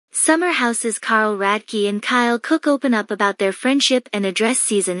Summer House's Radke and Kyle Cooke open up about their friendship and address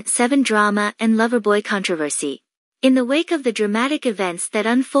Season 7 drama and Loverboy controversy. In the wake of the dramatic events that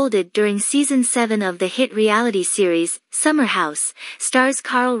unfolded during Season 7 of the hit reality series, Summer House, stars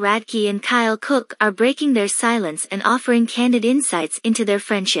Radke and Kyle Cooke are breaking their silence and offering candid insights into their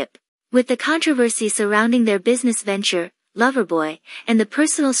friendship. With the controversy surrounding their business venture, Loverboy, and the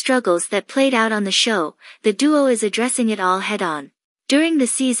personal struggles that played out on the show, the duo is addressing it all head-on. During the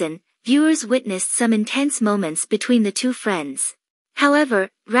season, viewers witnessed some intense moments between the two friends. However,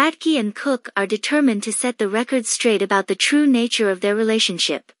 Radke and Cooke are determined to set the record straight about the true nature of their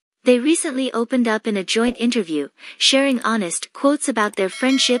relationship. They recently opened up in a joint interview, sharing honest quotes about their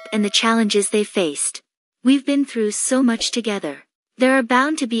friendship and the challenges they faced. "We've been through so much together. There are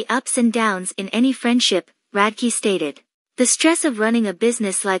bound to be ups and downs in any friendship," Radke stated. "The stress of running a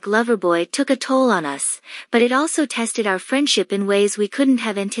business like Loverboy took a toll on us, but it also tested our friendship in ways we couldn't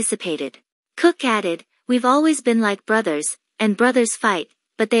have anticipated." Cooke added, "We've always been like brothers, and brothers fight,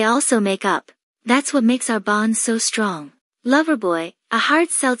 but they also make up. That's what makes our bond so strong." Loverboy, a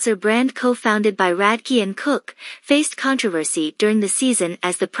hard seltzer brand co-founded by Radke and Cooke, faced controversy during the season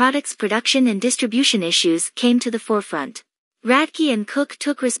as the product's production and distribution issues came to the forefront. Radke and Cooke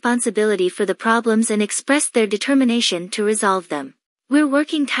took responsibility for the problems and expressed their determination to resolve them. "We're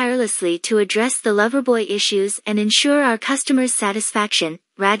working tirelessly to address the Loverboy issues and ensure our customers' satisfaction,"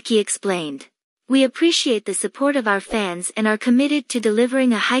 Radke explained. "We appreciate the support of our fans and are committed to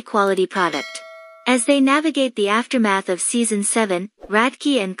delivering a high-quality product." As they navigate the aftermath of Season 7,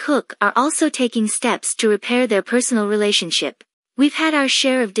 Radke and Cooke are also taking steps to repair their personal relationship. "We've had our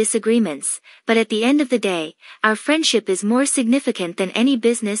share of disagreements, but at the end of the day, our friendship is more significant than any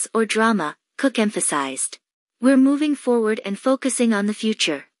business or drama," Cooke emphasized. "We're moving forward and focusing on the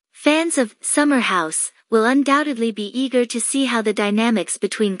future." Fans of Summer House will undoubtedly be eager to see how the dynamics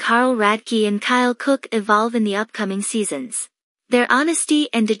between Radke and Kyle Cooke evolve in the upcoming seasons. Their honesty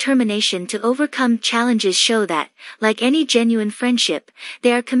and determination to overcome challenges show that, like any genuine friendship,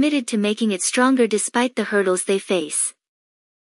 they are committed to making it stronger despite the hurdles they face.